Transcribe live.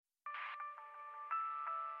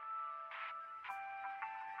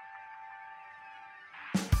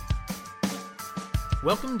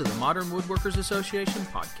Welcome to the Modern Woodworkers Association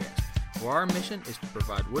podcast, where our mission is to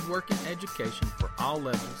provide woodworking education for all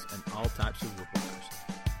levels and all types of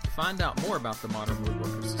woodworkers. To find out more about the Modern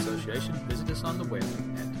Woodworkers Association, visit us on the web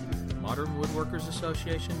at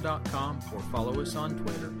modernwoodworkersassociation.com or follow us on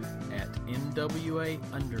Twitter at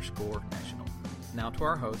MWA_national. Now to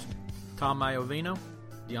our host, Tom Iovino,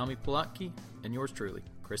 Dyami Plotke, and yours truly,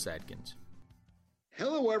 Chris Adkins.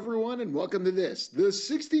 Hello, everyone, and welcome to the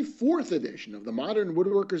 64th edition of the Modern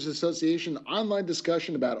Woodworkers Association online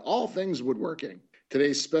discussion about all things woodworking.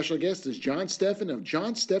 Today's special guest is John Steffen of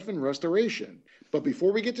John Steffen Restoration. But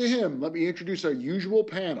before we get to him, let me introduce our usual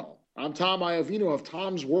panel. I'm Tom Iovino of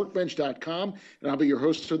Tom'sWorkbench.com, and I'll be your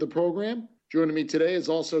host for the program. Joining me today is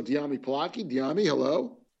also Dyami Plotke. Dyami,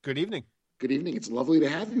 hello. Good evening. Good evening. It's lovely to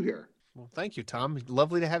have you here. Well, thank you, Tom.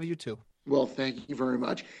 Lovely to have you, too. Well, thank you very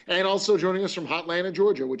much. And also joining us from Hotlanta,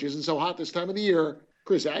 Georgia, which isn't so hot this time of the year,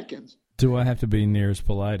 Chris Adkins. Do I have to be near as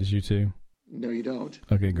polite as you two? No, you don't.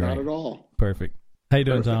 Okay, great. Not at all. Perfect. How you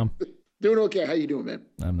doing, Tom? Doing okay. How you doing, man?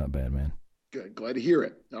 I'm not bad, man. Good. Glad to hear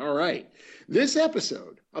it. All right. This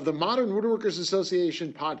episode of the Modern Woodworkers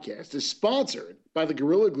Association podcast is sponsored by the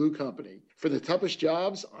Gorilla Glue Company for the toughest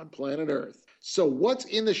jobs on planet Earth. So what's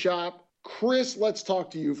in the shop? Chris, let's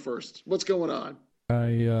talk to you first. What's going on?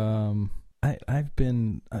 I've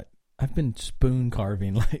been spoon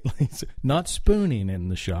carving lately. Not spooning in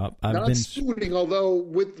the shop. I've been spooning, although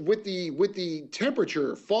with the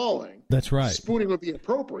temperature falling. That's right. Spooning would be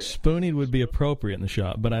appropriate. Spooning would be appropriate in the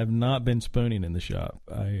shop, but I've not been spooning in the shop.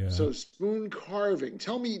 So spoon carving.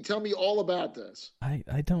 Tell me all about this.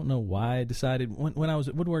 I don't know why I decided when I was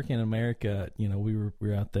at Woodworking in America. You know, we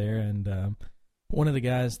were out there, and one of the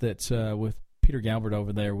guys that's with Peter Galbert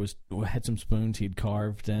over there had some spoons he'd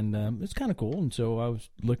carved, and it's kind of cool. And so I was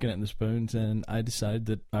looking at the spoons, and I decided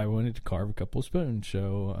that I wanted to carve a couple of spoons.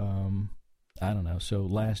 So I don't know. So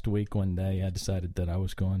last week, one day, I decided that I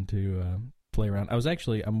was going to play around.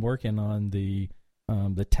 I'm working on the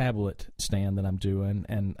tablet stand that I'm doing,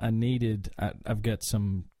 and I've got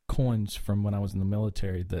some coins from when I was in the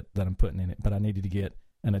military that I'm putting in it, but I needed to get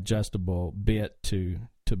an adjustable bit to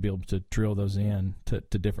be able to drill those in to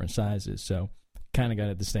different sizes. So kind of got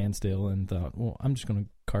at the standstill and thought, well, I'm just going to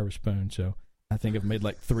carve a spoon. So I think I've made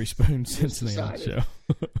like 3 spoons since then. So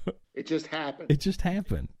it just happened. It just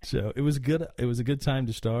happened. So it was good. It was a good time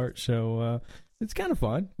to start. So it's kind of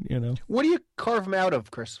fun, you know. What do you carve them out of,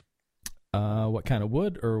 Chris? What kind of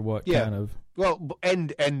wood or what kind of? Well,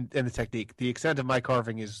 and the technique. The extent of my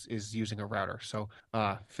carving is using a router. So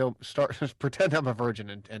pretend I'm a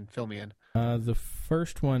virgin and fill me in. The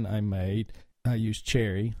first one I made, I used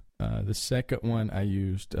cherry. The second one I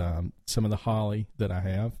used some of the holly that I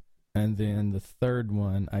have, and then the third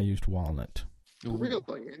one I used walnut. Really?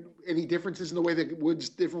 Any differences in the way that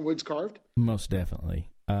different woods carved? Most definitely.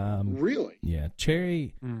 Really? Yeah,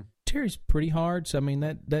 cherry. Cherry's pretty hard, so I mean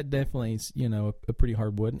that definitely is, you know, a pretty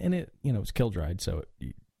hard wood, and it, you know, it's kiln dried, so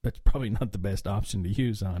that's probably not the best option to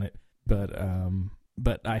use on it. But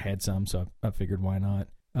I had some, so I figured why not.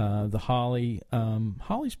 The holly's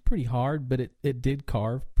pretty hard, but it did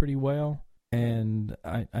carve pretty well, and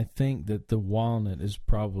I think that the walnut is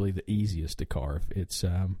probably the easiest to carve. It's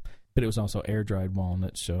but it was also air dried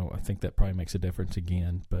walnut, so I think that probably makes a difference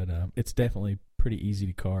again. But it's definitely pretty easy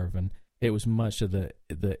to carve, and it was much of the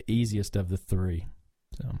easiest of the 3.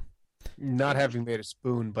 So, not having made a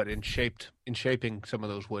spoon, but in shaping some of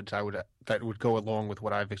those woods, that would go along with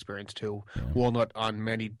what I've experienced too. Yeah. Walnut on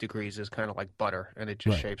many degrees is kind of like butter, and it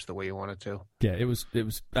just shapes the way you want it to. Yeah, it was.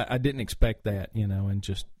 I didn't expect that, you know, and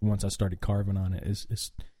just once I started carving on it,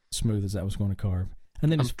 as smooth as I was going to carve.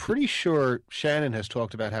 And then I'm pretty sure Shannon has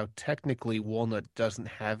talked about how technically walnut doesn't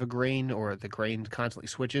have a grain, or the grain constantly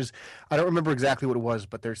switches. I don't remember exactly what it was,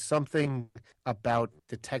 but there's something about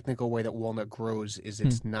the technical way that walnut grows is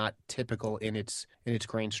it's not typical in its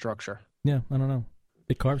grain structure. Yeah, I don't know.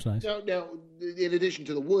 It carves nice. Now, in addition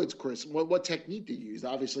to the woods, Chris, what technique do you use?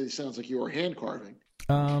 Obviously, it sounds like you were hand carving.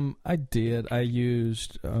 I did. I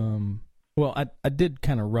used I did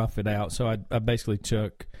kind of rough it out. So I basically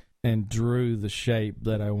took and drew the shape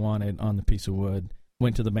that I wanted on the piece of wood,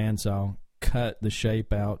 went to the bandsaw, cut the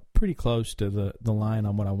shape out pretty close to the line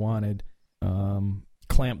on what I wanted,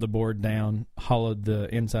 clamped the board down, hollowed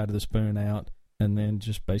the inside of the spoon out, and then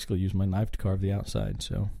just basically used my knife to carve the outside.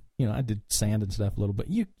 So, you know, I did sand and stuff a little bit.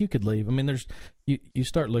 You could leave. I mean, you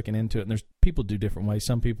start looking into it, and there's people do different ways.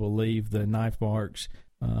 Some people leave the knife marks.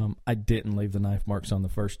 I didn't leave the knife marks on the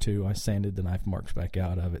first 2. I sanded the knife marks back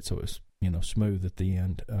out of it, so it was, you know, smooth at the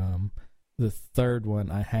end. The third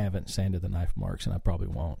one, I haven't sanded the knife marks, and I probably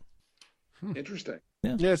won't. Interesting.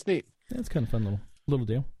 Yeah, it's neat. Yeah, it's kind of fun little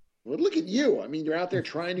deal. Well, look at you. I mean, you're out there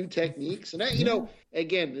trying new techniques. And,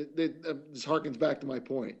 again, this harkens back to my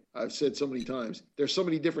point. I've said so many times, there's so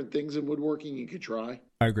many different things in woodworking you could try.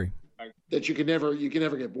 I agree. That you can never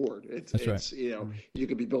get bored. That's right. You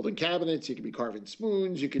could be building cabinets, you could be carving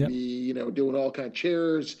spoons, you could be, doing all kind of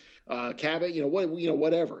chairs, cabinet,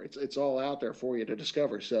 whatever. It's all out there for you to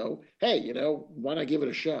discover. So, hey, why not give it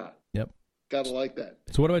a shot? Yep. Gotta like that.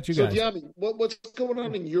 So what about you guys? So, Yami, what's going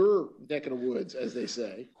on in your neck of the woods, as they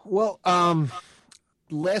say? Well,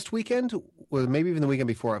 last weekend, or maybe even the weekend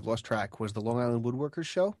before, I've lost track, was the Long Island Woodworkers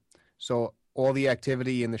show. So all the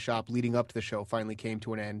activity in the shop leading up to the show finally came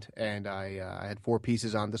to an end, and I had 4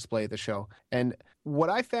 pieces on display at the show. And what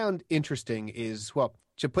I found interesting is, well,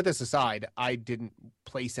 to put this aside, I didn't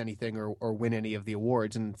place anything or win any of the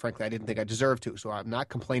awards, and frankly, I didn't think I deserved to, so I'm not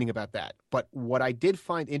complaining about that. But what I did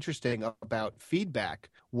find interesting about feedback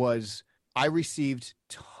was I received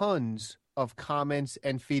tons of comments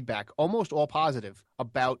and feedback, almost all positive,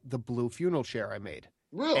 about the blue funeral chair I made.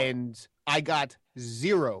 Really? And I got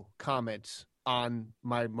 0 comments on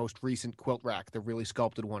my most recent quilt rack, the really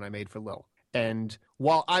sculpted one I made for Lil. And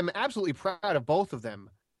while I'm absolutely proud of both of them,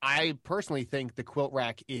 I personally think the quilt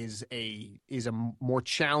rack is a more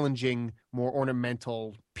challenging, more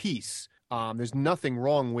ornamental piece. There's nothing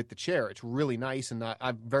wrong with the chair. It's really nice, and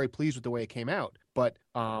I'm very pleased with the way it came out. But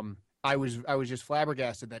I was just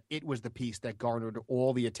flabbergasted that it was the piece that garnered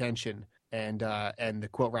all the attention, and the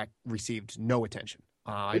quilt rack received no attention.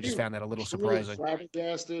 I just found that a little surprising.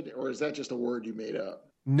 Flabbergasted, or is that just a word you made up?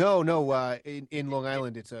 No. In Long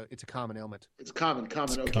Island, it's a common ailment. It's common.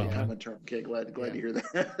 Okay, common term. Okay, glad to hear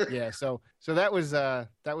that. Yeah. So that was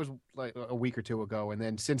like a week or 2 ago, and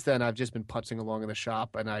then since then I've just been putzing along in the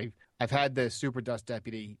shop, and I've had the Super Dust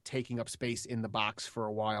Deputy taking up space in the box for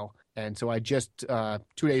a while, and so I just 2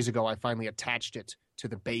 days ago I finally attached it to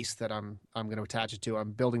the base that I'm going to attach it to.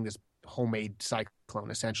 I'm building this homemade cyclone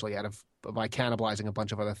essentially out of by cannibalizing a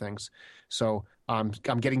bunch of other things. So I'm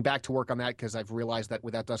getting back to work on that because I've realized that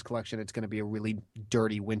without dust collection, it's going to be a really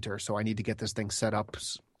dirty winter. So I need to get this thing set up.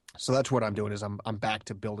 So that's what I'm doing is I'm back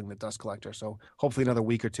to building the dust collector. So hopefully another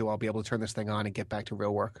week or 2, I'll be able to turn this thing on and get back to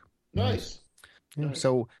real work. Nice. Yeah. Nice.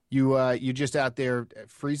 So you just out there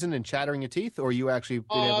freezing and chattering your teeth, or you actually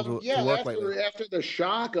been able to work lately? After the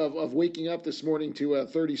shock of waking up this morning to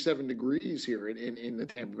 37 degrees here in the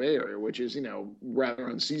Tampa Bay area, which is rather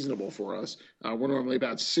unseasonable for us. We're normally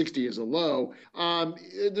about 60 as a low.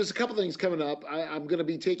 There's a couple things coming up. I'm going to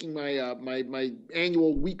be taking my my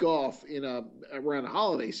annual week off around the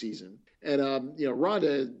holiday season. And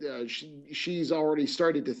Rhonda, she's already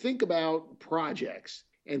started to think about projects.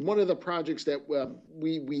 And one of the projects that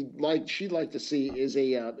she'd like to see is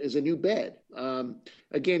a new bed.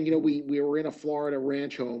 Again, we were in a Florida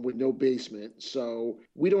ranch home with no basement, so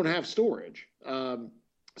we don't have storage.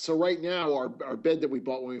 So right now, our bed that we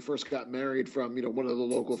bought when we first got married from one of the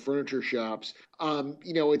local furniture shops,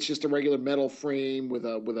 it's just a regular metal frame with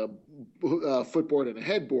a footboard and a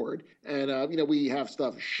headboard, and we have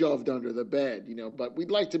stuff shoved under the bed, but we'd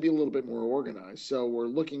like to be a little bit more organized. So we're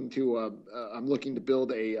looking to I'm looking to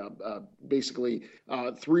build basically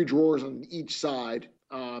 3 drawers on each side.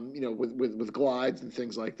 With glides and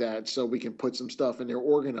things like that, so we can put some stuff in there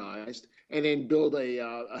organized, and then build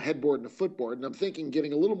a headboard and a footboard. And I'm thinking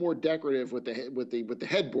getting a little more decorative with the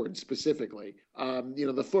headboard specifically.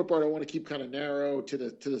 The footboard I want to keep kind of narrow to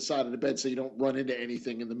the side of the bed, so you don't run into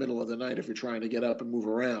anything in the middle of the night if you're trying to get up and move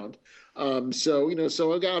around. So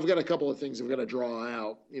I've got a couple of things I've got to draw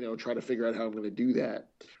out. Try to figure out how I'm going to do that.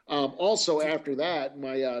 Also after that,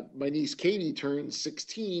 my niece Katie turns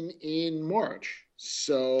 16 in March.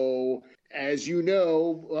 So, as you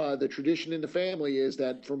know, the tradition in the family is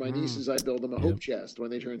that for my nieces, I build them a hope chest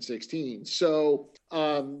when they turn 16. So,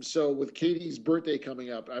 with Katie's birthday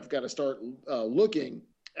coming up, I've got to start looking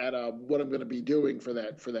at what I'm going to be doing for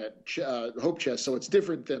that hope chest. So it's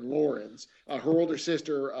different than Lauren's. Her older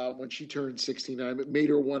sister, when she turned 16, I made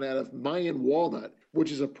her one out of Mayan walnut,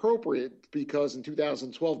 which is appropriate because in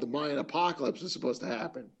 2012 the Mayan apocalypse was supposed to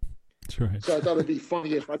happen. That's right. So I thought it'd be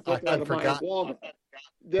funny if I put that on my walnut.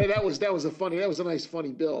 Yeah, that was a nice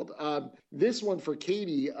funny build. This one for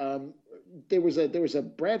Katie, there was a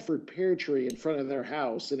Bradford pear tree in front of their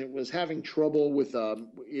house, and it was having trouble with the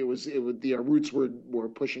roots were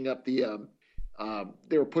pushing up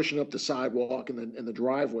they were pushing up the sidewalk and the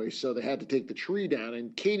driveway, so they had to take the tree down.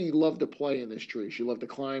 And Katie loved to play in this tree. She loved to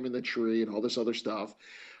climb in the tree and all this other stuff.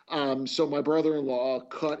 So my brother-in-law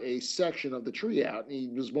cut a section of the tree out, and he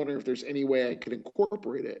was wondering if there's any way I could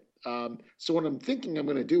incorporate it. So what I'm thinking I'm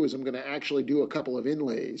going to do is I'm going to actually do a couple of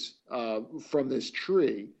inlays from this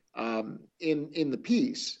tree in the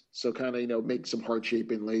piece. So kind of make some heart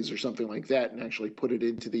shape inlays or something like that, and actually put it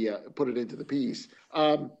into the piece.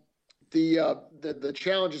 The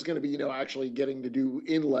challenge is going to be actually getting to do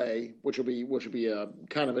inlay, which will be a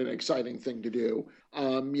kind of an exciting thing to do.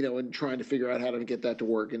 And trying to figure out how to get that to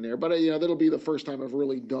work in there. But that'll be the first time I've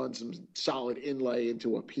really done some solid inlay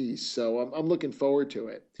into a piece. So I'm looking forward to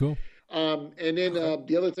it. Cool. And then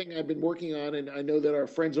the other thing I've been working on, and I know that our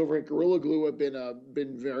friends over at Gorilla Glue have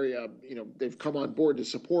been very, they've come on board to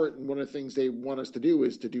support. And one of the things they want us to do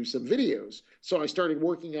is to do some videos. So I started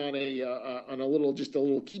working on a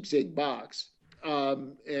little keepsake box.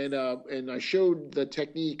 And I showed the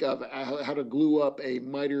technique of how to glue up a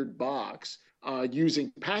mitered box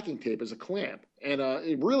using packing tape as a clamp. And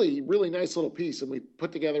a really, really nice little piece. And we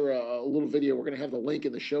put together a little video. We're going to have the link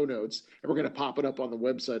in the show notes, and we're going to pop it up on the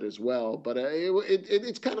website as well. But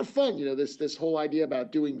it's kind of fun, this whole idea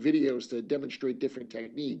about doing videos to demonstrate different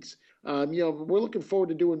techniques. We're looking forward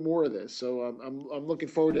to doing more of this. So I'm looking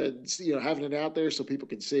forward to having it out there so people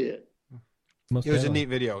can see it. It was a neat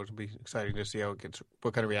video. It'll be exciting to see how it gets,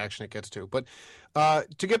 what kind of reaction it gets to. But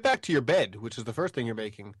to get back to your bed, which is the first thing you're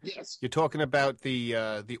making, yes, you're talking about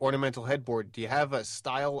the ornamental headboard. Do you have a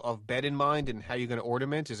style of bed in mind and how you're going to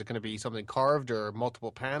ornament? Is it going to be something carved or multiple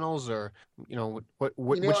panels, or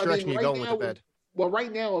which direction are you going with the bed? Well,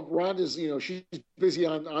 right now, Rhonda's, she's busy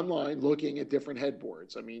online looking at different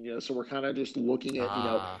headboards. So we're kind of just looking at,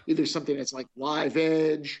 either something that's like live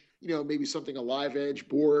edge, maybe something a live edge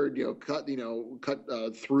board, cut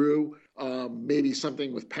through, maybe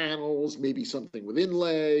something with panels, maybe something with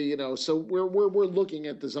inlay, so we're looking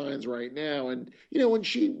at designs right now. And, when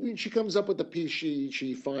she comes up with the piece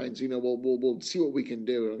she finds, we'll see what we can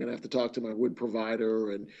do. I'm going to have to talk to my wood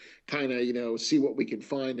provider and kind of, see what we can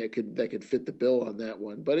find that could fit the bill on that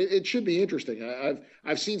one. But it should be interesting.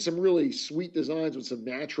 I've seen some really sweet designs with some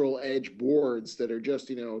natural edge boards that are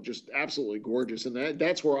just absolutely gorgeous. And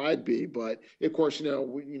that's where I'd be. But of course, we're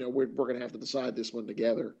going to have to decide this one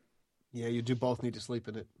together. Yeah, you do both need to sleep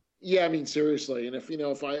in it. Yeah, seriously. And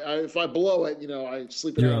if I blow it, I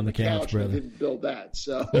sleep it on the couch. I didn't build that,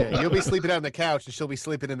 so yeah, you'll be sleeping on the couch, and she'll be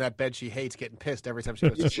sleeping in that bed she hates, getting pissed every time she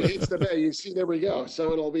goes to sleep. She hates the bed. You see, there we go.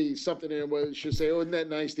 So it'll be something, and she'll say, "Oh, isn't that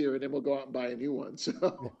nice, dear?" And then we'll go out and buy a new one.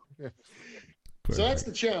 So. So that's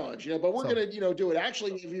the challenge, but we're going to, do it.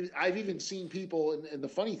 Actually, I've even seen people, and the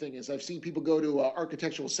funny thing is I've seen people go to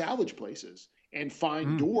architectural salvage places and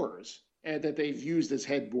find doors and that they've used as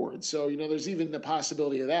headboards. So, there's even the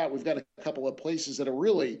possibility of that. We've got a couple of places that are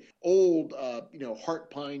really old,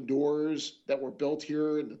 heart pine doors that were built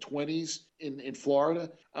here in the 1920s in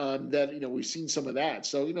Florida, that, we've seen some of that.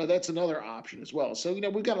 So, that's another option as well. So,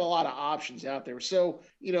 we've got a lot of options out there. So,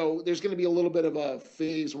 there's going to be a little bit of a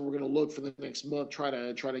phase where we're going to look for the next month, try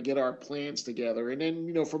to get our plans together. And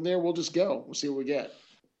then, from there, we'll just go. We'll see what we get.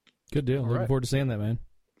 Good deal. Looking forward to seeing that, man.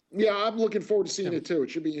 Yeah, I'm looking forward to seeing it too. It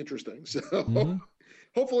should be interesting. So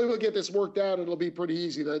hopefully we'll get this worked out. It'll be pretty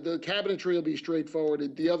easy. The cabinetry will be straightforward.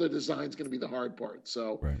 And the other design is going to be the hard part.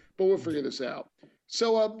 So, But we'll figure this out.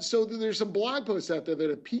 So, there's some blog posts out there that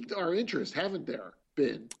have piqued our interest, haven't there,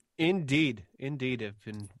 Ben? Indeed, have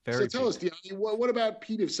been very. So tell us, Deanna, what about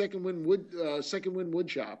Pete of Second Wind Wood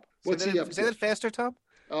Shop? What's he up to? Say that faster, Tom.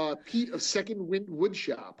 Pete of Second Wind Wood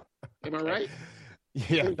Shop. Am I right?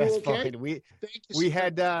 Yeah, that's fine. We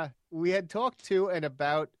had talked to and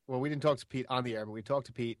about, well, we didn't talk to Pete on the air, but we talked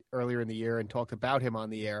to Pete earlier in the year and talked about him on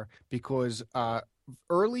the air because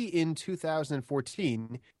early in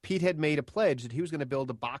 2014, Pete had made a pledge that he was going to build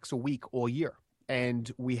a box a week all year. And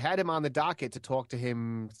we had him on the docket to talk to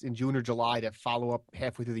him in June or July to follow up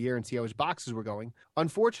halfway through the year and see how his boxes were going.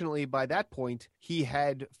 Unfortunately, by that point, he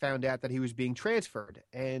had found out that he was being transferred.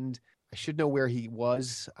 And I should know where he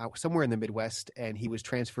was, somewhere in the Midwest, and he was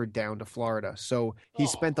transferred down to Florida. So he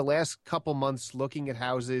spent the last couple months looking at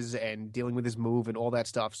houses and dealing with his move and all that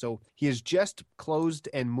stuff. So he has just closed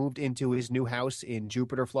and moved into his new house in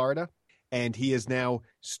Jupiter, Florida, and he is now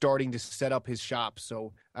starting to set up his shop.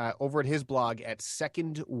 So over at his blog at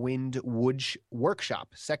Second Wind Workshop,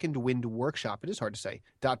 it is hard to say,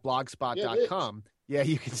 .blogspot.com. Yeah,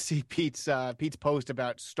 you can see Pete's post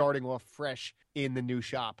about starting off fresh in the new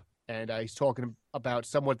shop. And he's talking about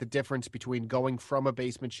somewhat the difference between going from a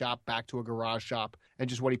basement shop back to a garage shop and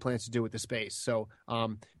just what he plans to do with the space. So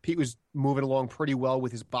Pete was moving along pretty well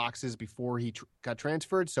with his boxes before he got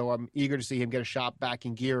transferred. So I'm eager to see him get a shop back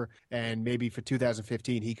in gear. And maybe for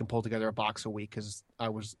 2015, he can pull together a box a week because I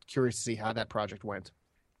was curious to see how that project went.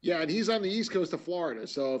 Yeah, and he's on the east coast of Florida.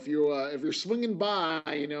 So if you're swinging by,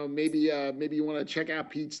 maybe you want to check out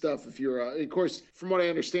Pete's stuff. If you're, of course, from what I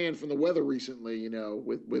understand from the weather recently,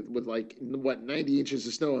 with like what 90 inches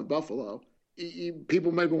of snow in Buffalo,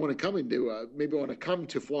 people maybe want to come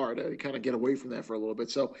to Florida to kind of get away from that for a little bit.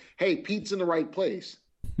 So hey, Pete's in the right place.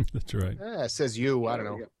 That's right. Says you. I don't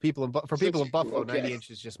know. People in Buffalo, okay. 90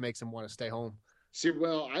 inches just makes them want to stay home. See,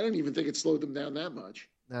 well, I don't even think it slowed them down that much.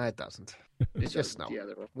 No, it doesn't. It's just snow. Yeah,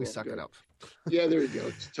 we suck good. it up. Yeah, there you go.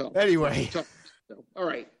 It's tough. Anyway. It's tough. All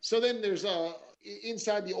right. So then there's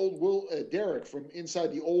inside the old Derek from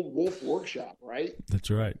inside the old Wolf Workshop, right? That's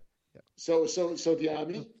right. So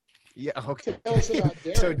Diami. Yeah. Okay. Tell us about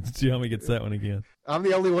Derek. So Giammi gets that one again. I'm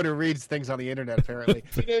the only one who reads things on the internet, apparently.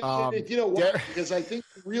 You know why? Because I think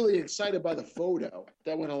you're really excited by the photo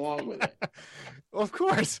that went along with it. Well, of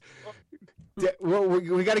course. Well,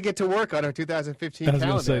 we got to get to work on our 2015 calendar.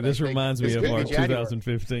 I was going to say, this reminds me of our January.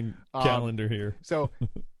 2015 calendar here. So,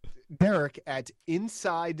 Derek at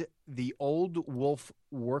Inside the Old Wolf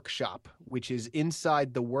Workshop, which is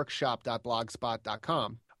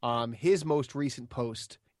insidetheworkshop.blogspot.com. His most recent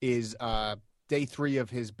post is day 3 of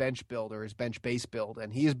his bench build, or his bench base build,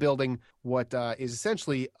 and he is building what is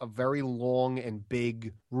essentially a very long and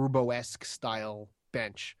big Rubo-esque style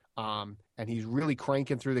bench. And he's really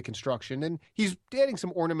cranking through the construction, and he's adding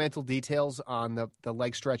some ornamental details on the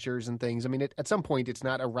leg stretchers and things. I mean, at some point, it's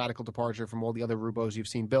not a radical departure from all the other Rubos you've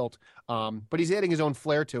seen built, but he's adding his own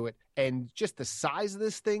flair to it. And just the size of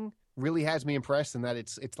this thing really has me impressed in that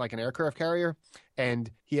it's like an aircraft carrier, and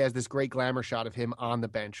he has this great glamour shot of him on the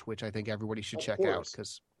bench, which I think everybody should check out,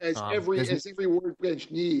 because as every workbench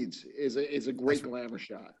needs is a great glamour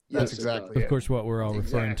shot. That's exactly it. Of course, what we're all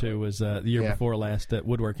referring to was the year before last at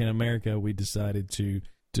Woodworking America, we decided to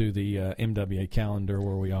do the MWA calendar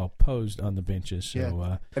where we all posed on the benches. So,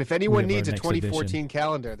 and if anyone needs a 2014 edition.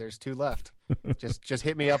 Calendar, there's 2 left. just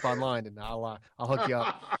hit me up online, and I'll hook you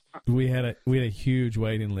up. We had a huge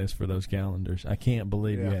waiting list for those calendars. I can't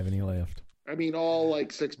believe we have any left. I mean, all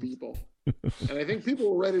like 6 people, and I think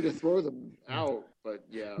people were ready to throw them out. But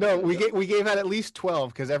yeah, no, we gave out at least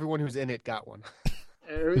 12 because everyone who's in it got one.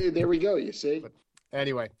 There we go. You see. But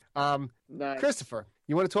anyway, nice. Christopher,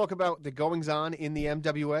 you want to talk about the goings on in the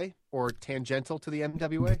MWA, or tangential to the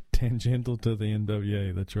MWA? Tangential to the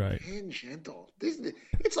MWA. That's right. Tangential.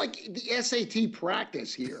 It's like the SAT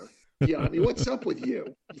practice here. Yeah, I mean, what's up with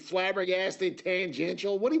you? Flabbergasted,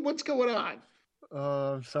 tangential. What's going on?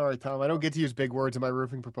 Sorry, Tom. I don't get to use big words in my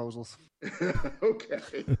roofing proposals.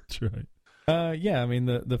 Okay. That's right. Yeah, I mean,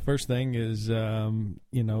 the first thing is,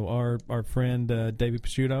 our friend David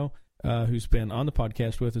Picciuto, who's been on the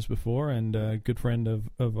podcast with us before and a good friend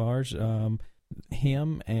of ours,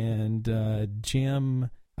 him and Jim,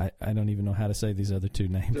 I don't even know how to say these other 2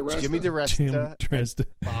 names. Jimmy DeResta,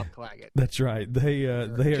 Bob Claggett. That's right. They are.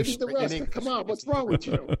 Jimmy DeResta, come on, what's wrong with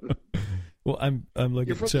you? Well, I'm looking.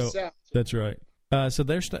 You're from the South. That's right. So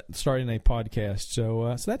they're starting a podcast.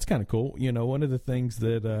 So that's kind of cool. One of the things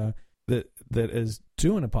that is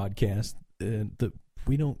doing a podcast that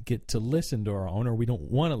we don't get to listen to our own, or we don't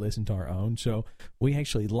want to listen to our own. So we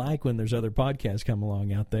actually like when there's other podcasts come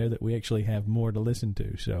along out there that we actually have more to listen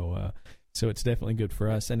to. So it's definitely good for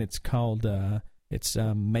us. And it's called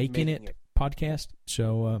Making It podcast.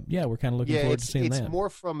 So we're kind of looking forward to seeing that. It's more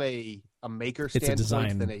from a maker standpoint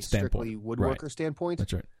design than a strictly woodworker standpoint.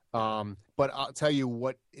 That's right. But I'll tell you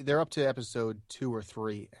what, they're up to episode 2 or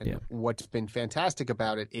 3, and what's been fantastic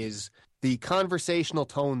about it is the conversational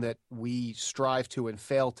tone that we strive to and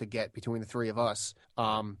fail to get between the 3 of us.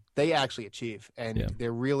 They actually achieve, and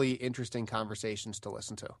they're really interesting conversations to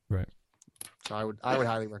listen to. Right. So I would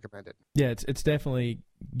highly recommend it. Yeah, it's definitely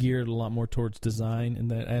geared a lot more towards design in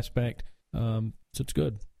that aspect. So it's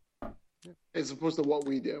good. As opposed to what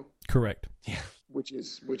we do. Correct. Yeah. Which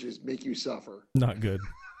is make you suffer. Not good.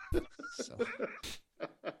 So.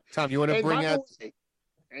 Tom, you want to bring out?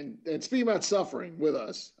 And speaking about suffering with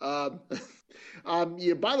us, by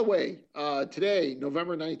the way, today,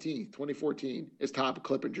 November 19th, 2014, is Todd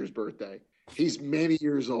Clippinger's birthday. He's many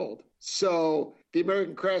years old. So the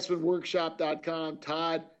AmericanCraftsmanWorkshop.com.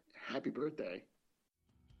 Todd, happy birthday.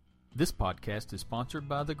 This podcast is sponsored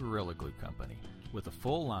by the Gorilla Glue Company. With a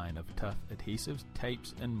full line of tough adhesives,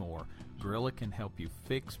 tapes, and more, Gorilla can help you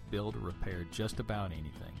fix, build, or repair just about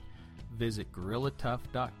anything. Visit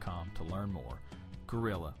GorillaTough.com to learn more.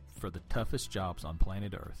 Gorilla, for the toughest jobs on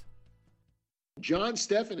planet Earth. John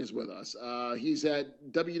Steffen is with us. He's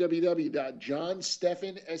at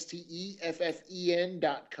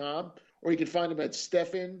www.johnsteffen.com, or you can find him at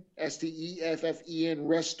Steffen, Steffen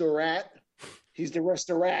Restaurat. He's the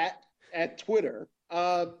Restaurat at Twitter.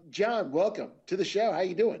 John, welcome to the show. How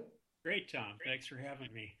you doing? Great, Tom. Thanks for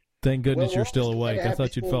having me. Thank goodness Well, you're we're still always glad awake. to I have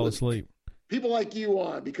thought you'd people fall with- asleep. People like you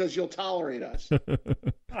on because you'll tolerate us.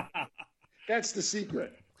 That's the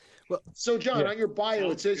secret. Well, So John, yeah. on your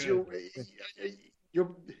bio, it Sounds says good.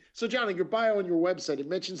 so John, on your bio on your website, it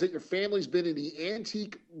mentions that your family's been in the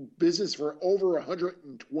antique business for over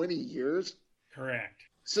 120 years. Correct.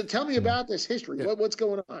 So tell me about this history. Yeah. What's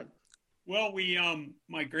going on? Well,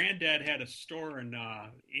 my granddad had a store in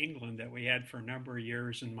England that we had for a number of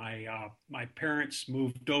years, and my parents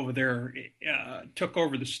moved over there, took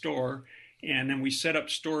over the store, and then we set up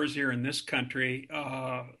stores here in this country,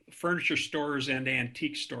 furniture stores and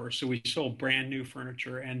antique stores. So we sold brand new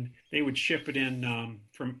furniture, and they would ship it in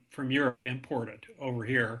from Europe, imported over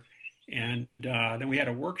here, and then we had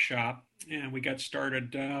a workshop, and we got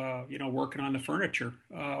started, working on the furniture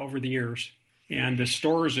over the years. And the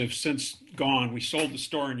stores have since gone. We sold the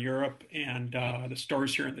store in Europe and the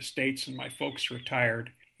stores here in the States, and my folks retired.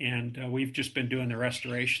 And we've just been doing the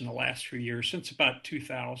restoration the last few years, since about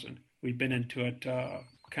 2000. We've been into it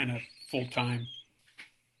kind of full time.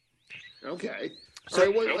 Okay. So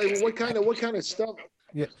what kind of stuff?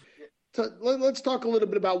 Yeah. So let's talk a little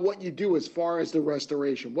bit about what you do as far as the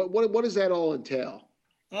restoration. What does that all entail?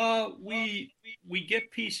 We get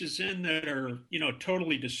pieces in that are,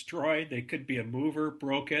 totally destroyed. They could be a mover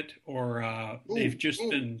broke it, or they've just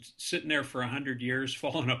been sitting there for 100 years,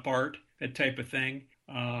 falling apart, that type of thing.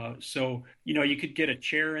 So you could get a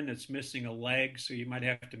chair in that's missing a leg, so you might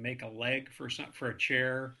have to make a leg for a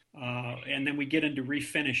chair. And then we get into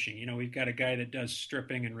refinishing. We've got a guy that does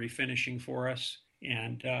stripping and refinishing for us.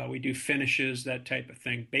 And we do finishes, that type of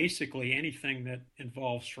thing. Basically, anything that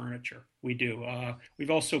involves furniture, we do.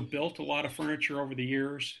 We've also built a lot of furniture over the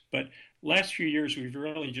years, but last few years we've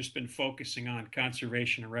really just been focusing on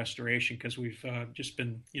conservation and restoration because we've just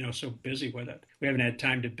been, so busy with it. We haven't had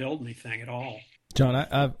time to build anything at all. John,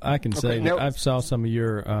 I can say that I've saw some of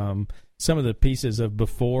your some of the pieces of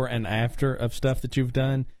before and after of stuff that you've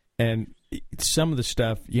done, and some of the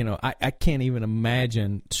stuff, I can't even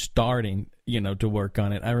imagine starting, to work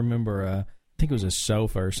on it. I remember, I think it was a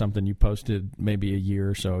sofa or something you posted maybe a year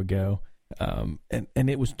or so ago, and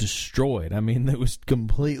it was destroyed. I mean, it was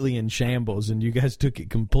completely in shambles, and you guys took it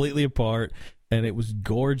completely apart, and it was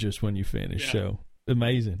gorgeous when you finished. Yeah. So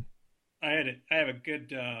amazing. I have a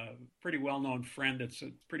good, pretty well-known friend that's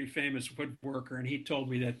a pretty famous woodworker, and he told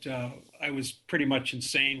me that I was pretty much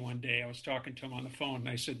insane one day. I was talking to him on the phone, and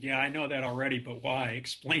I said, "Yeah, I know that already, but why?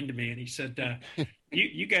 Explain to me." And he said,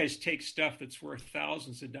 you guys take stuff that's worth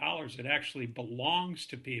thousands of dollars that actually belongs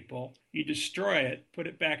to people. You destroy it, put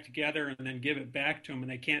it back together, and then give it back to them, and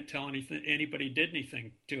they can't tell anybody did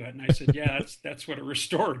anything to it." And I said, "Yeah, that's what a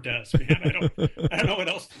restorer does, man. I don't know what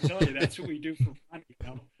else to tell you. That's what we do for money,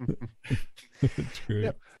 That's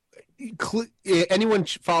great. Anyone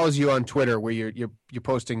follows you on Twitter, where you're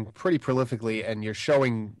posting pretty prolifically and you're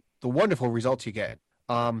showing the wonderful results you get.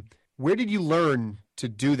 Where did you learn to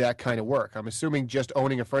do that kind of work? I'm assuming just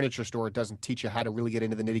owning a furniture store doesn't teach you how to really get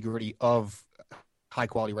into the nitty-gritty of high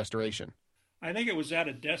quality restoration. I think it was out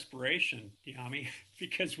of desperation, Yami,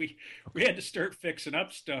 because we had to start fixing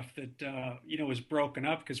up stuff that was broken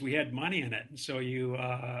up because we had money in it, and so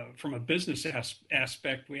from a business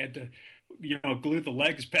aspect, we had to glue the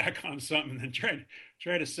legs back on something and then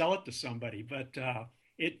try to sell it to somebody. But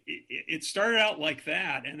it started out like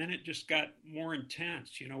that, and then it just got more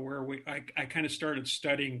intense. Where I kind of started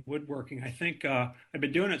studying woodworking. I think I've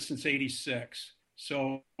been doing it since '86.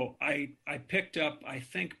 So I picked up, I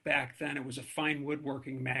think back then it was a Fine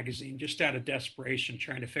Woodworking magazine, just out of desperation,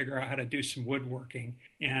 trying to figure out how to do some woodworking.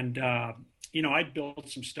 And, I built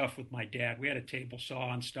some stuff with my dad. We had a table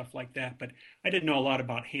saw and stuff like that, but I didn't know a lot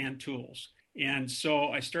about hand tools. And so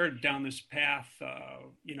I started down this path,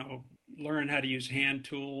 learning how to use hand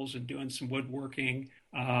tools and doing some woodworking.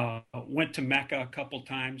 Went to Mecca a couple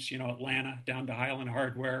times, Atlanta, down to Highland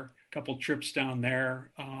Hardware, a couple trips down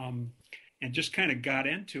there. And just kind of got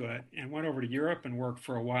into it and went over to Europe and worked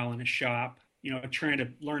for a while in a shop, trying to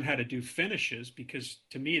learn how to do finishes, because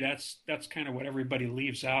to me, that's kind of what everybody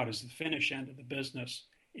leaves out, is the finish end of the business.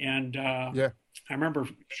 And I remember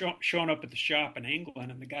showing up at the shop in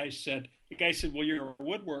England, and the guy said, "Well, you're a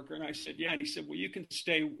woodworker." And I said, "Yeah." And he said, "Well, you can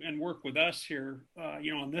stay and work with us here,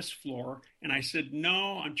 on this floor." And I said,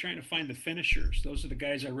 "No, I'm trying to find the finishers. Those are the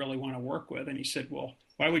guys I really want to work with." And he said, "Well,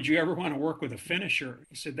 why would you ever want to work with a finisher?"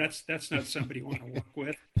 He said, that's not somebody you want to work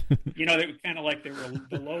with. They were kind of like they were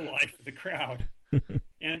the low life of the crowd.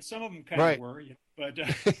 And some of them kind of were, but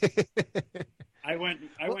I went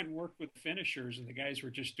and worked with finishers, and the guys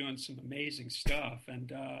were just doing some amazing stuff.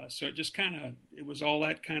 And so it just it was all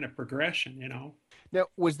that kind of progression, Now,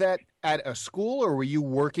 was that at a school, or were you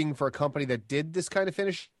working for a company that did this kind of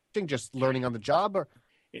finishing, just learning on the job? Or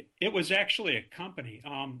It was actually a company.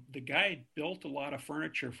 The guy built a lot of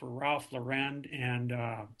furniture for Ralph Lauren, and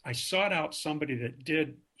I sought out somebody that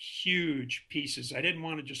did huge pieces. I didn't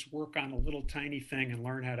want to just work on a little tiny thing and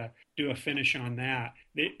learn how to do a finish on that.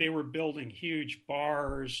 They were building huge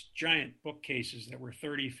bars, giant bookcases that were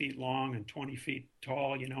 30 feet long and 20 feet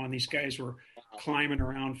tall, and these guys were climbing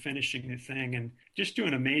around finishing the thing and just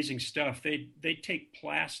doing amazing stuff. They take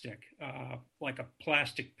plastic, like a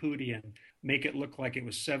plastic putty, and make it look like it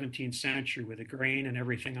was 17th century with a grain and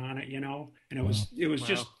everything on it, and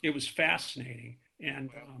it was fascinating.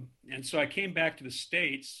 And so I came back to the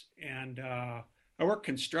States, and I worked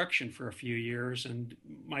construction for a few years, and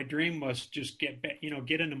my dream was just get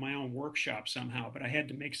into my own workshop somehow, but I had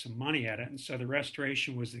to make some money at it. And so the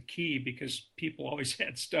restoration was the key, because people always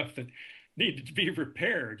had stuff that needed to be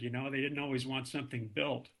repaired. They didn't always want something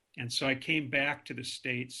built. And so I came back to the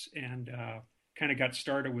States and kind of got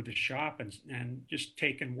started with the shop and just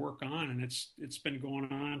taken work on, and it's been going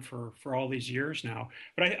on for all these years now.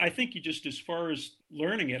 But I think you just, as far as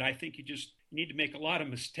learning it, I think you need to make a lot of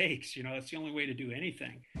mistakes. That's the only way to do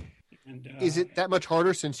anything. And is it that much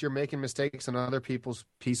harder since you're making mistakes on other people's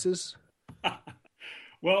pieces?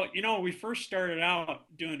 Well, we first started out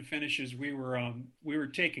doing finishes. We were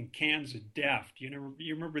taking cans of Deft. You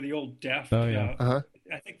remember the old Deft? Oh yeah.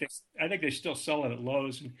 I think they still sell it at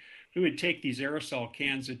Lowe's. And we would take these aerosol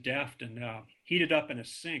cans of Deft and heat it up in a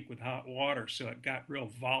sink with hot water, so it got real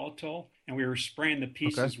volatile. And we were spraying the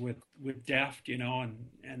pieces with Deft, and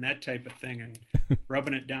that type of thing, and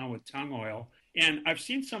rubbing it down with tung oil. And I've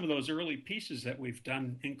seen some of those early pieces that we've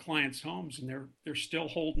done in clients' homes, and they're still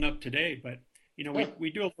holding up today. But we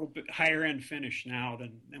do a little bit higher end finish now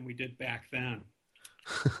than we did back then.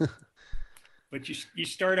 But you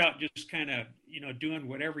start out just kind of doing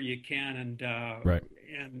whatever you can, and right.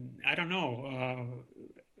 And I don't know.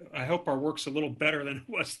 I hope our work's a little better than it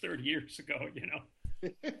was 30 years ago.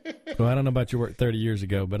 Well, I don't know about your work 30 years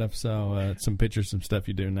ago, but I've saw some pictures, some stuff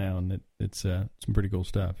you do now, and it's some pretty cool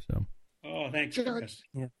stuff. So. Oh, thanks, Chris.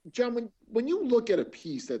 John, when you look at a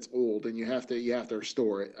piece that's old and you have to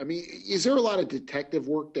restore it, I mean, is there a lot of detective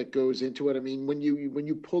work that goes into it? I mean, when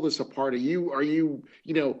you pull this apart, are you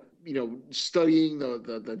studying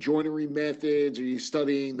the joinery methods? Are you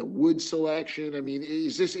studying the wood selection? I mean,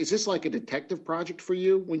 is this like a detective project for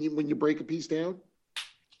you when you break a piece down?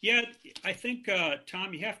 Yeah, I think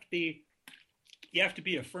Tom, you have to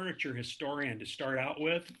be a furniture historian to start out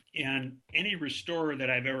with, and any restorer that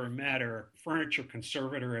I've ever met, or furniture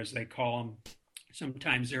conservator as they call them,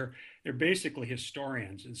 sometimes they're basically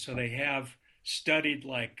historians, and so they have studied,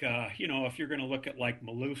 like if you're going to look at like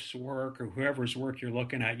Malouf's work or whoever's work you're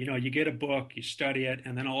looking at, you get a book, you study it,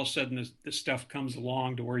 and then all of a sudden this stuff comes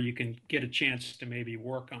along to where you can get a chance to maybe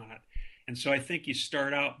work on it. And so I think you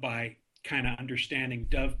start out by kind of understanding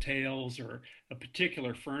dovetails or a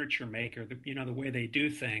particular furniture maker, the way they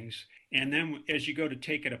do things. And then as you go to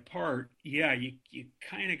take it apart, you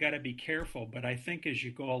kind of got to be careful. But I think as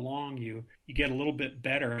you go along, you get a little bit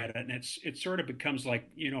better at it. And it sort of becomes like,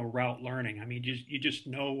 route learning. I mean, you just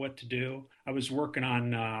know what to do. I was working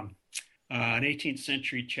on an 18th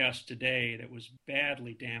century chest today that was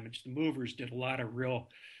badly damaged. The movers did a lot of real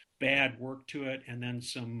bad work to it, and then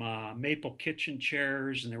some maple kitchen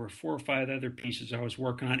chairs, and there were 4 or 5 other pieces I was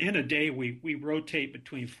working on. In a day, we rotate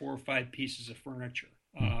between 4 or 5 pieces of furniture,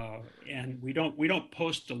 and we don't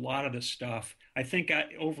post a lot of this stuff. I think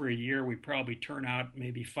over a year we probably turn out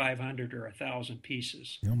maybe 500 or 1,000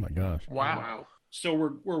 pieces. Oh my gosh! Wow. So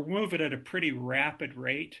we're moving at a pretty rapid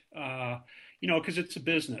rate, because it's a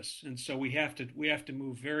business, and so we have to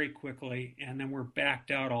move very quickly, and then we're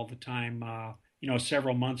backed out all the time.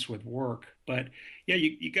 Several months with work. But yeah,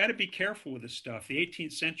 you got to be careful with this stuff. The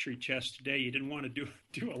 18th century chest today, you didn't want to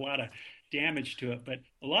do a lot of damage to it. But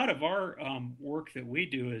a lot of our work that we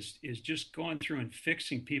do is just going through and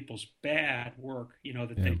fixing people's bad work,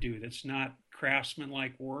 that they do. That's not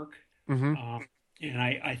craftsman-like work. Mm-hmm. And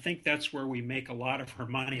I think that's where we make a lot of our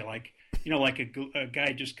money. Like a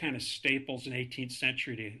guy just kind of staples an 18th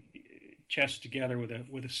century chest together with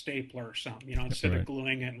a stapler or something, instead of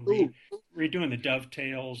gluing it and redoing the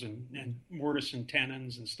dovetails and mortise and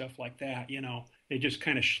tenons and stuff like that. They just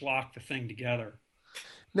kind of schlock the thing together.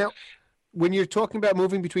 Now, when you're talking about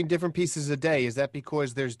moving between different pieces a day, is that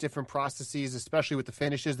because there's different processes, especially with the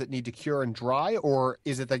finishes, that need to cure and dry, or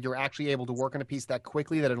is it that you're actually able to work on a piece that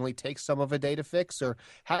quickly that it only takes some of a day to fix? Or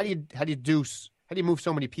how do you move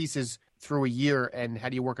so many pieces through a year, and how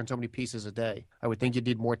do you work on so many pieces a day? I would think you'd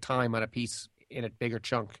need more time on a piece in a bigger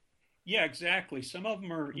chunk. Yeah, exactly. Some of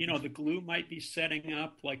them are, the glue might be setting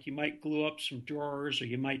up, like you might glue up some drawers or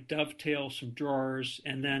you might dovetail some drawers,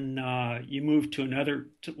 and then you move to another,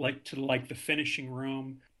 to the finishing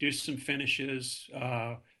room, do some finishes,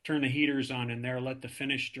 turn the heaters on in there, let the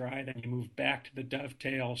finish dry, then you move back to the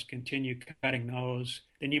dovetails, continue cutting those.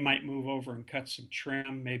 Then you might move over and cut some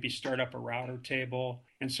trim, maybe start up a router table.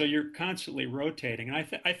 And so you're constantly rotating. And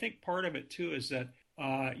I think part of it too is that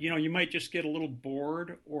you might just get a little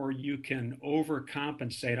bored, or you can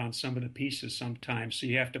overcompensate on some of the pieces sometimes. So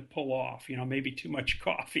you have to pull off. Maybe too much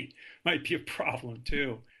coffee might be a problem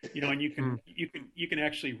too. And you can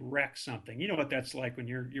actually wreck something. You know what that's like when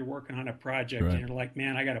you're working on a project, right, and you're like,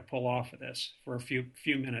 man, I got to pull off of this for a few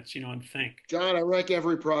minutes, and think. John, I wreck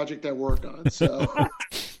every project I work on, so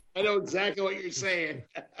I know exactly what you're saying.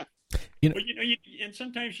 And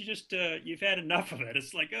sometimes you just you've had enough of it.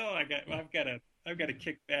 It's like, oh, I've got to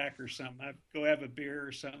kick back or something. I go have a beer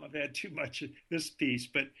or something. I've had too much of this piece.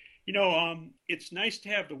 But it's nice to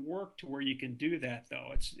have the work to where you can do that,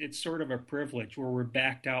 though. It's sort of a privilege where we're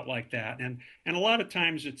backed out like that. And a lot of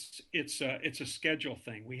times it's a schedule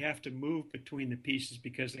thing. We have to move between the pieces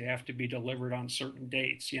because they have to be delivered on certain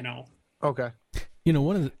dates. Okay.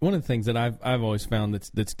 One of the things that I've always found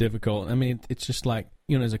that's difficult. I mean, it's just like,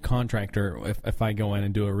 as a contractor, if I go in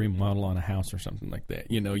and do a remodel on a house or something like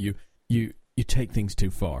that, you take things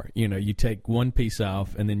too far. You take one piece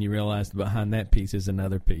off, and then you realize that behind that piece is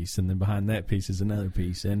another piece, and then behind that piece is another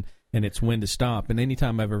piece, and it's when to stop. And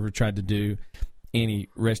anytime I've ever tried to do any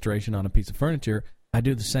restoration on a piece of furniture, I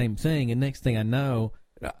do the same thing, and next thing I know,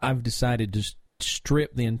 I've decided to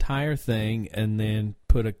strip the entire thing and then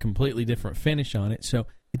put a completely different finish on it, so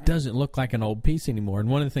it doesn't look like an old piece anymore. And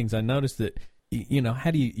one of the things I noticed that,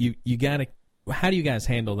 how do you guys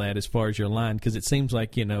handle that as far as your line? Because it seems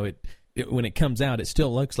like, when it comes out, it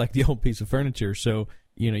still looks like the old piece of furniture. So,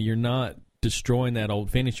 you're not destroying that old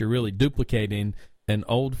finish. You're really duplicating an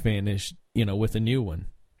old finish, with a new one.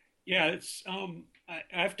 Yeah, it's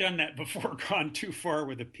I've done that before, gone too far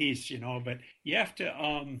with a piece, but you have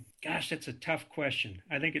to, gosh, that's a tough question.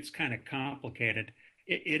 I think it's kind of complicated.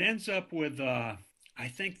 It ends up with, I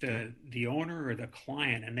think the owner or the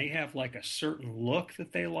client, and they have like a certain look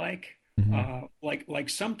that they like. Mm-hmm. Like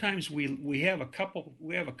sometimes we have a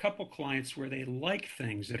couple clients where they like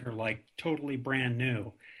things that are like totally brand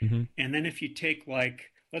new. Mm-hmm. And then if you take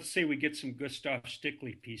let's say we get some Gustav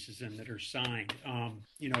Stickley pieces in that are signed,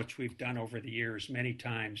 which we've done over the years many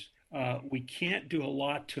times. We can't do a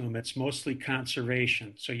lot to them. It's mostly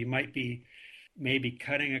conservation. So you might be maybe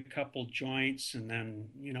cutting a couple joints and then,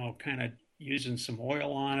 kind of using some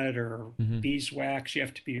oil on it or mm-hmm. beeswax. You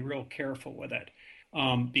have to be real careful with it.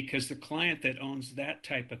 Because the client that owns that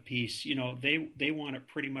type of piece, they want it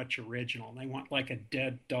pretty much original. They want like a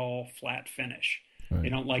dead, dull, flat finish. Right. They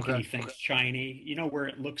don't like anything shiny, where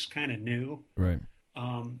it looks kind of new. Right.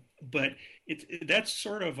 But that's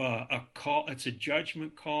sort of a call. It's a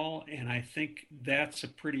judgment call, and I think it's a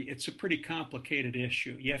pretty complicated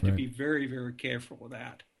issue. You have to be very, very careful with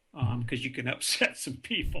that because you can upset some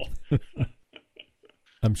people.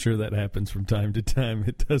 I'm sure that happens from time to time.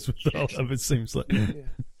 It does with all of it, seems like.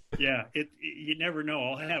 Yeah, you never know.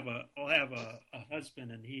 I'll have a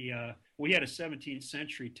husband, and we had a 17th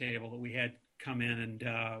century table that we had come in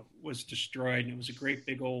and was destroyed, and it was a great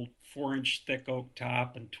big old 4-inch thick oak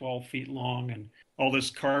top and 12 feet long and all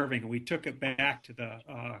this carving. We took it back to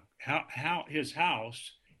his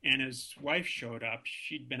house, and his wife showed up.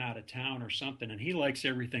 She'd been out of town or something, and he likes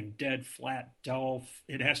everything dead, flat, dull.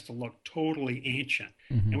 It has to look totally ancient.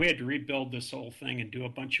 Mm-hmm. And we had to rebuild this whole thing and do a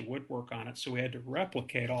bunch of woodwork on it, so we had to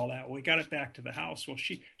replicate all that. We got it back to the house. Well,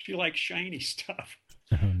 she likes shiny stuff.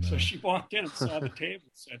 Oh, no. So she walked in and saw the table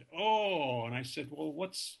and said, "Oh," and I said, "Well,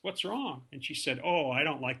 what's wrong?" And she said, "Oh, I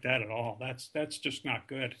don't like that at all. That's just not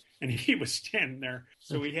good." And he was standing there,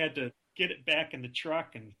 so we had to get it back in the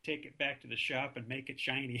truck and take it back to the shop and make it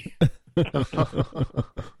shiny.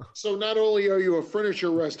 So not only are you a furniture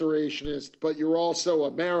restorationist, but you're also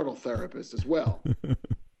a marital therapist as well.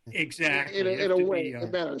 Exactly. In a way, a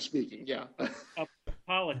manner of speaking, yeah. A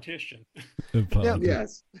politician. Yeah,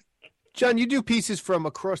 yes. John, you do pieces from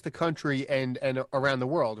across the country and around the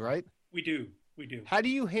world, right? We do. How do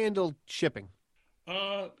you handle shipping?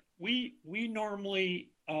 We normally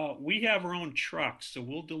we have our own trucks, so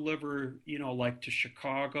we'll deliver, like to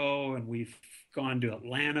Chicago, and we've gone to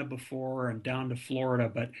Atlanta before and down to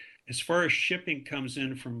Florida. But as far as shipping comes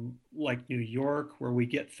in from like New York, where we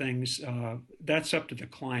get things, that's up to the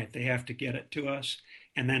client. They have to get it to us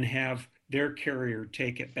and then have their carrier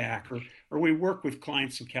take it back, or we work with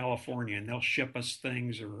clients in California and they'll ship us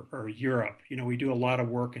things, or Europe. We do a lot of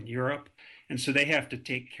work in Europe, and so they have to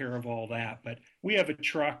take care of all that. But we have a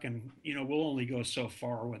truck, and we'll only go so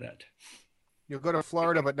far with it. You'll go to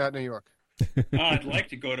Florida, but not New York. I'd like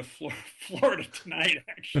to go to Florida tonight,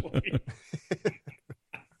 actually.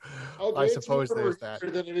 Okay, I it's suppose more there's that.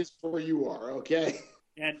 than it is where you are. Okay.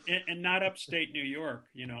 And not upstate New York,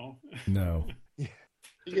 No. You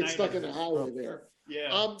get stuck in the highway there.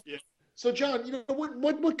 Yeah. So, John,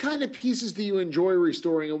 what kind of pieces do you enjoy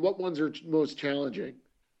restoring, and what ones are most challenging?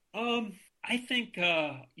 I think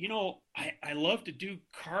I love to do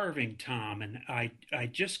carving, Tom, and I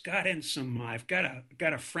just got in some. I've got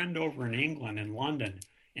a friend over in England, in London,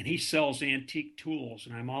 and he sells antique tools,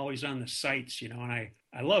 and I'm always on the sites, and I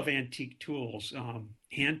love antique tools,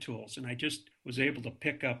 hand tools, and I just was able to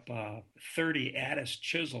pick up 30 Addis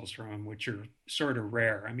chisels from him, which are sort of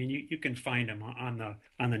rare. I mean, you can find them on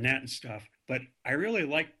the net and stuff, but I really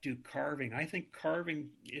like to do carving. I think carving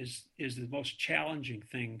is the most challenging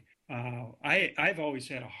thing. I've always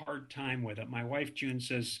had a hard time with it. My wife June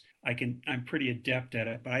says I'm pretty adept at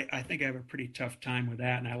it, but I think I have a pretty tough time with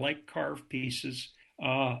that. And I like carved pieces.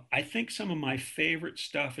 I think some of my favorite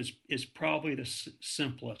stuff is probably the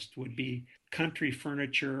simplest, would be country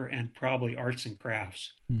furniture and probably arts and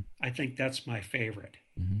crafts. I think that's my favorite.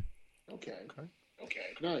 Mm-hmm. Okay.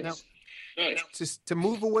 Nice. Now, Nice. Just to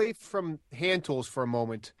move away from hand tools for a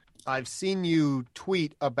moment, I've seen you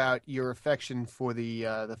tweet about your affection for the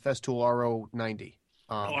Festool RO90.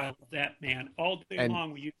 I love that, man. All day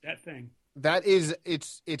long we use that thing. That is,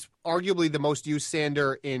 it's arguably the most used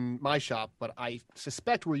sander in my shop, but I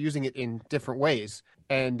suspect we're using it in different ways.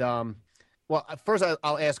 And well, first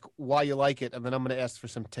I'll ask why you like it, and then I'm going to ask for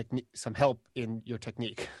some help in your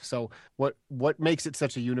technique. So, what makes it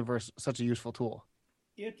such a useful tool?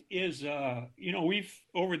 It is, we've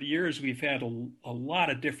over the years we've had a lot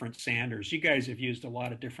of different sanders. You guys have used a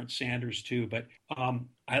lot of different sanders too, but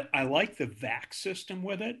I like the VAC system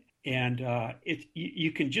with it, and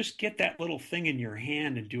you can just get that little thing in your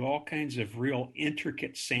hand and do all kinds of real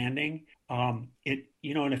intricate sanding. And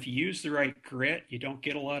if you use the right grit, you don't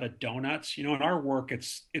get a lot of donuts. In our work,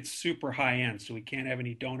 it's super high end, so we can't have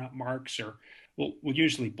any donut marks, or we'll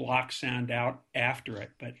usually block sand out after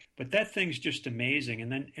it. But that thing's just amazing.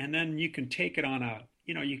 And then you can take it on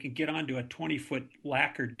you can get onto a 20-foot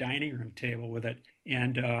lacquered dining room table with it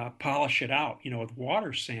and polish it out, with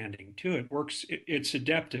water sanding too. It works. It's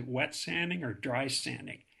adept at wet sanding or dry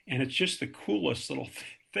sanding. And it's just the coolest little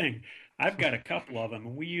thing. I've got a couple of them,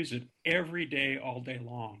 and we use it every day, all day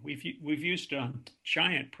long. We've used it on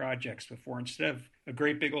giant projects before. Instead of a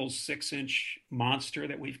great big old 6-inch monster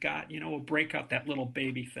that we've got, we'll break out that little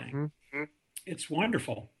baby thing. Mm-hmm. It's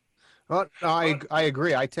wonderful. Well, I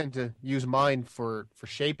agree. I tend to use mine for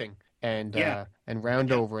shaping and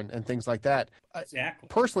round over and things like that. Exactly.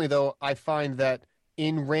 Personally, though, I find that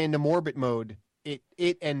in random orbit mode,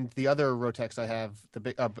 it and the other Rotex I have,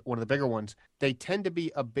 one of the bigger ones, they tend to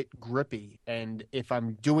be a bit grippy. And if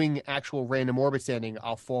I'm doing actual random orbit sanding,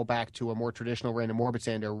 I'll fall back to a more traditional random orbit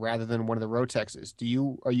sander rather than one of the Rotexes.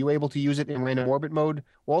 Are you able to use it in random orbit mode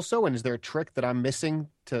also? And is there a trick that I'm missing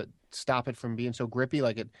to stop it from being so grippy?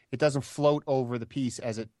 Like it doesn't float over the piece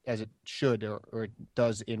as it should or it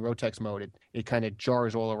does in Rotex mode. It kind of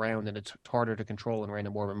jars all around, and it's harder to control in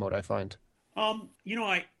random orbit mode, I find.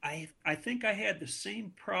 I think I had the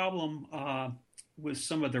same problem with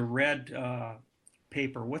some of the red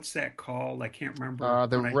paper. What's that called? I can't remember.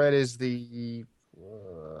 The red is the.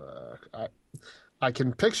 I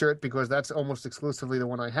can picture it because that's almost exclusively the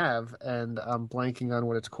one I have, and I'm blanking on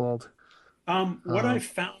what it's called. What I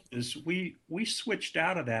found is we switched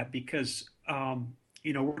out of that because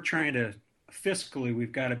we're trying to. Fiscally,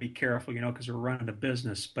 we've got to be careful, because we're running a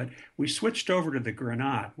business. But we switched over to the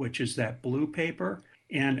Granat, which is that blue paper,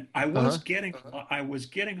 and I was getting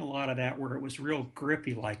a lot of that where it was real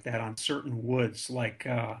grippy like that on certain woods. Like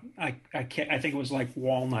I think it was like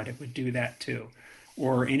walnut. It would do that too,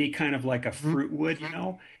 or any kind of like a fruit wood,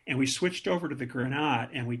 And we switched over to the Granat,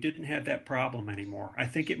 and we didn't have that problem anymore. I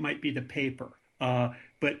think it might be the paper.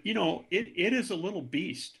 But it is a little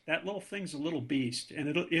beast. That little thing's a little beast, and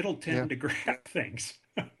it'll tend to grab things.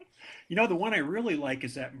 The one I really like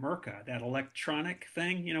is that Mirka, that electronic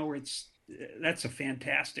thing. Where that's a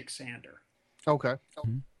fantastic sander. Okay.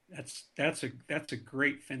 That's a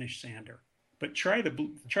great finish sander. But try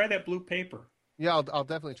that blue paper. Yeah, I'll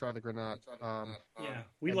definitely try the Granat.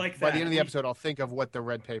 We like that. By the end of the episode, I'll think of what the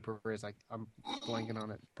red paper is. I'm blanking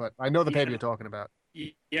on it, but I know the paper you're talking about.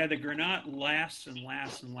 Yeah, the Granat lasts and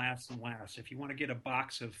lasts and lasts and lasts. If you want to get a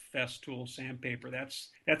box of Festool sandpaper, that's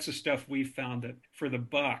the stuff we've found that for the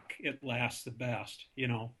buck, it lasts the best,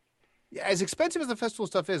 Yeah, as expensive as the festival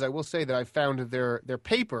stuff is, I will say that I found their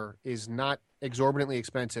paper is not exorbitantly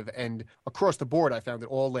expensive, and across the board, I found it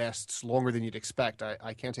all lasts longer than you'd expect.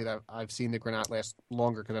 I can't say that I've seen the Granat last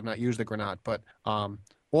longer because I've not used the Granat, but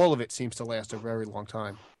all of it seems to last a very long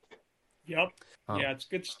time. Yep. Yeah, it's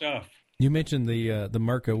good stuff. You mentioned the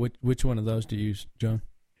Mirka. Which one of those do you use, John?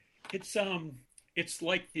 It's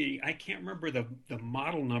like I can't remember the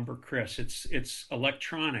model number, Chris. It's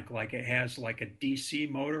electronic, like it has like a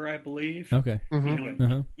DC motor, I believe. Okay.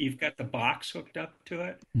 Mm-hmm. You've got the box hooked up to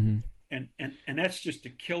it. Mm-hmm. And that's just a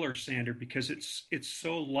killer sander because it's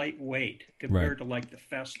so lightweight compared to like the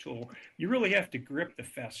Festool. You really have to grip the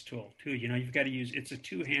Festool too. You've got to use, it's a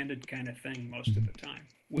two-handed kind of thing most of the time.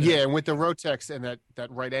 And with the Rotex and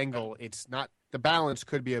that right angle, it's not, the balance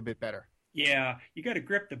could be a bit better. Yeah, you got to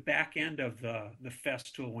grip the back end of the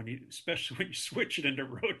Festool especially when you switch it into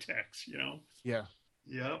Rotex. Yeah.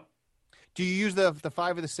 Yeah. Do you use the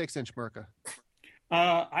 5 or the 6 inch Mirka?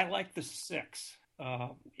 I like the 6.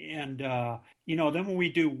 Then when we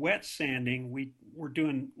do wet sanding, we're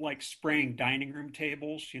doing like spraying dining room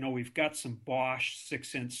tables. We've got some Bosch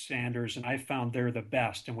 6-inch sanders, and I found they're the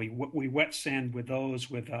best. And we wet sand with those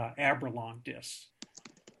with Abralon discs.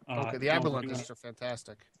 Okay, the Abralon discs are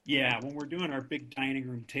fantastic. Yeah, when we're doing our big dining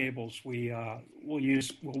room tables, we'll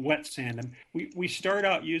wet sand them. We start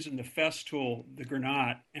out using the Festool, the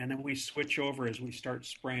Granat, and then we switch over as we start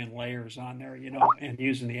spraying layers on there, and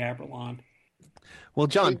using the Abralon. Well,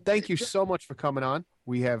 John, thank you so much for coming on.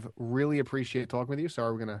 We have really appreciated talking with you.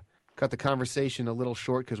 Sorry, we're going to cut the conversation a little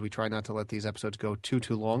short because we try not to let these episodes go too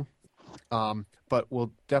long. But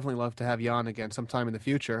we'll definitely love to have you on again sometime in the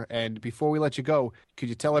future. And before we let you go, could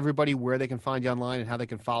you tell everybody where they can find you online and how they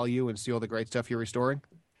can follow you and see all the great stuff you're restoring?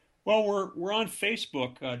 Well, we're on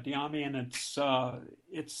Facebook, Dyami, and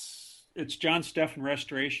it's John Steffen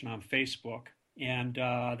Restoration on Facebook. And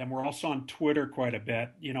then we're also on Twitter quite a bit.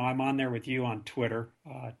 I'm on there with you on Twitter,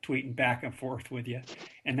 tweeting back and forth with you.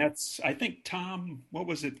 And that's, I think, Tom, what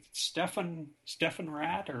was it, Steffen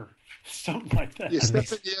Rat or something like that? Yeah,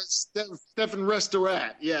 Steffen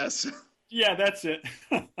Restorat, yes. Yeah, that's it.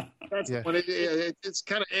 That's when it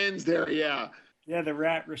kind of ends there, yeah. Yeah, the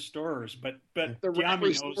Rat Restorers. But the Rat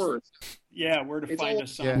Restorers. Yeah, where to find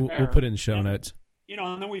us on there. We'll put it in the show notes.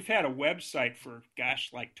 And then we've had a website for,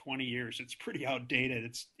 like 20 years. It's pretty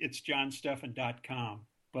outdated. It's johnsteffen.com.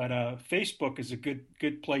 But Facebook is a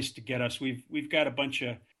good place to get us. We've got a bunch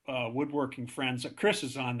of woodworking friends. Chris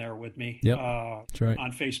is on there with me. Yep, that's right.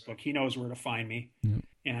 On Facebook. He knows where to find me. Yep.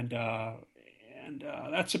 And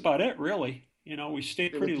that's about it, really. We stay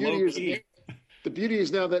pretty low key. The beauty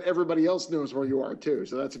is now that everybody else knows where you are too,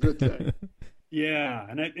 so that's a good thing. Yeah,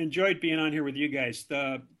 and I enjoyed being on here with you guys.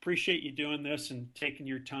 Appreciate you doing this and taking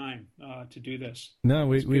your time to do this. No,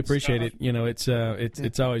 we appreciate it.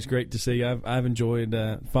 It's always great to see. I've enjoyed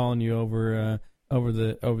following you over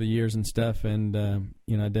the years and stuff, and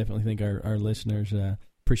I definitely think our listeners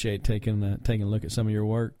appreciate taking a look at some of your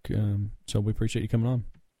work. So we appreciate you coming on.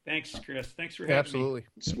 Thanks, Chris. Thanks for having Absolutely. me.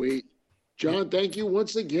 Sweet, John. Thank you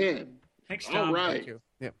once again. Thanks, Tom. All right. Thank you.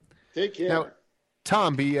 Yep. Take care. Now,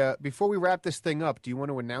 Tom, before we wrap this thing up, do you want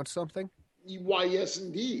to announce something? Why, yes,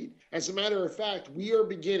 indeed. As a matter of fact, we are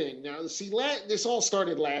beginning now. See, this all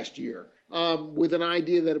started last year with an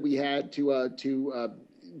idea that we had to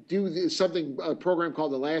do a program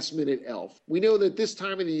called the Last Minute Elf. We know that this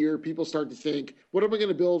time of the year, people start to think, "What am I going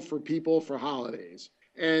to build for people for holidays?"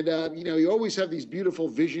 And, you always have these beautiful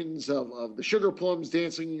visions of the sugar plums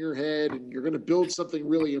dancing in your head, and you're going to build something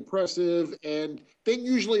really impressive. And then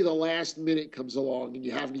usually the last minute comes along and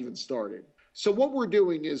you haven't even started. So what we're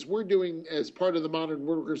doing as part of the Modern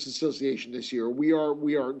Woodworkers Association this year, we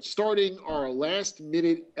are starting our Last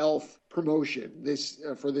Minute Elf promotion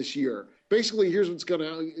for this year. Basically, here's what's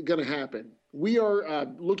going to happen. We are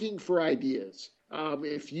looking for ideas.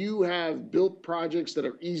 If you have built projects that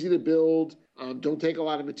are easy to build, don't take a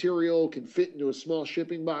lot of material, can fit into a small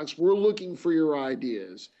shipping box, we're looking for your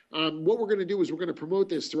ideas. What we're going to do is we're going to promote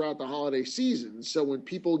this throughout the holiday season. So when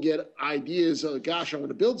people get ideas, gosh, I want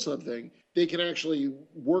to build something, they can actually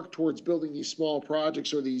work towards building these small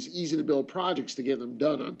projects or these easy to build projects to get them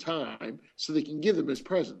done on time so they can give them as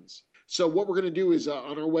presents. So what we're going to do is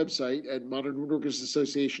on our website at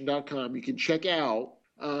modernwoodworkersassociation.com, you can check out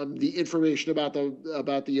the information about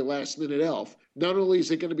the Last Minute Elf. Not only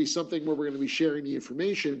is it going to be something where we're going to be sharing the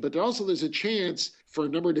information, but also there's a chance for a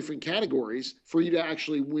number of different categories for you to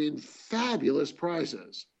actually win fabulous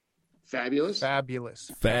prizes. Fabulous.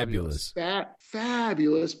 Fabulous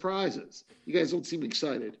prizes. You guys don't seem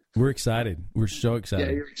excited. We're excited. We're so excited.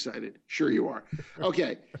 Yeah, you're excited. Sure you are.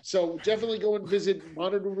 Okay, so definitely go and visit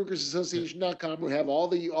modernwoodworkersassociation.com. We have all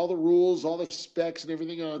the rules, all the specs, and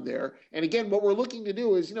everything on there. And again, what we're looking to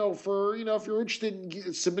do is, if you're interested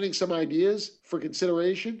in submitting some ideas for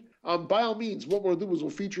consideration, by all means, what we'll do is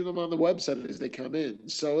we'll feature them on the website as they come in.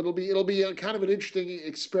 So it'll be a kind of an interesting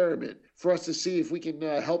experiment for us to see if we can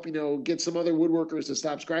help, get some other woodworkers to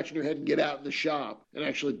stop scratching their head and get out in the shop and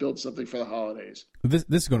actually build something for the holidays. This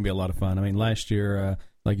is going to be a lot of fun. I mean, last year,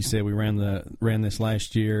 like you said, we ran this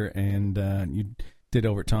last year, and you did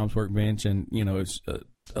over at Tom's Workbench, and it's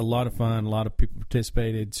a lot of fun. A lot of people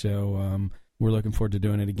participated, so we're looking forward to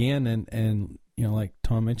doing it again. And like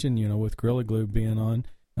Tom mentioned, with Gorilla Glue being on.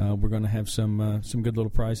 We're going to have some good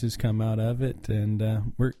little prizes come out of it, and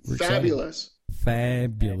we're fabulous, excited.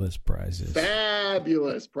 Fabulous prizes.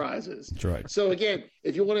 Fabulous prizes. That's right. So again,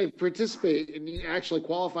 if you want to participate and you actually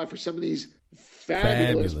qualify for some of these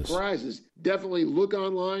fabulous prizes, definitely look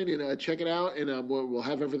online and check it out, and we'll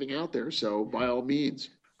have everything out there. So by all means,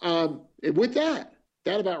 and with that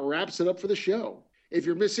about wraps it up for the show. If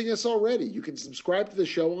you're missing us already, you can subscribe to the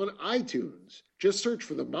show on iTunes. Just search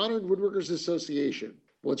for the Modern Woodworkers Association.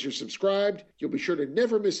 Once you're subscribed, you'll be sure to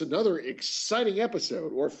never miss another exciting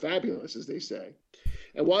episode, or fabulous, as they say.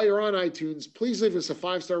 And while you're on iTunes, please leave us a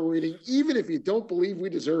 5-star rating, even if you don't believe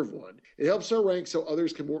we deserve one. It helps our rank so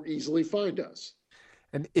others can more easily find us.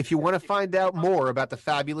 And if you want to find out more about the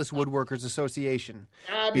Fabulous Woodworkers Association,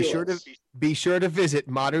 be sure to visit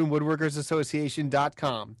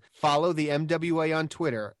modernwoodworkersassociation.com. Follow the MWA on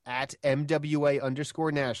Twitter at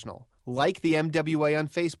MWA_national. Like the MWA on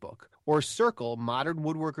Facebook, or circle Modern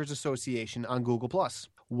Woodworkers Association on Google+.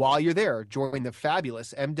 While you're there, join the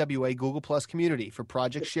fabulous MWA Google+ community for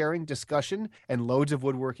project sharing, discussion, and loads of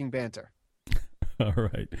woodworking banter. All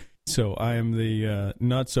right. So I am the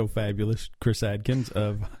not-so-fabulous Chris Adkins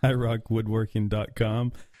of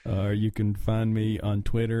HighRockWoodworking.com. You can find me on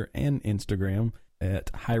Twitter and Instagram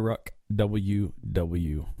at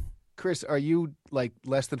HighRockWW. Chris, are you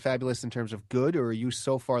less than fabulous in terms of good, or are you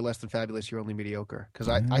so far less than fabulous you're only mediocre? Because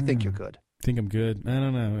I think you're good. I think I'm good. I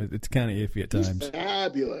don't know. It's kind of iffy at times.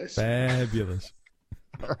 Fabulous. All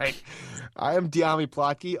right. I am Diami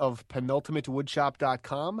Plotke of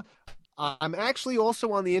penultimatewoodshop.com. I'm actually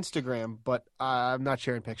also on the Instagram, but I'm not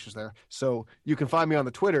sharing pictures there. So you can find me on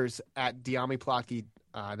the Twitters at Diami Plotke.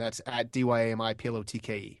 That's at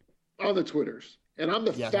DYAMIPLOTKE. On the Twitters. And I'm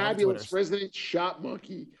the fabulous resident shop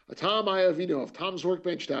monkey, Tom Iovino of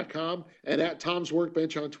Tom'sWorkbench.com and at Tom's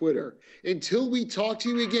Workbench on Twitter. Until we talk to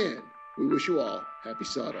you again, we wish you all happy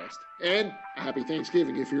sawdust and a happy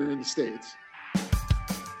Thanksgiving if you're in the States.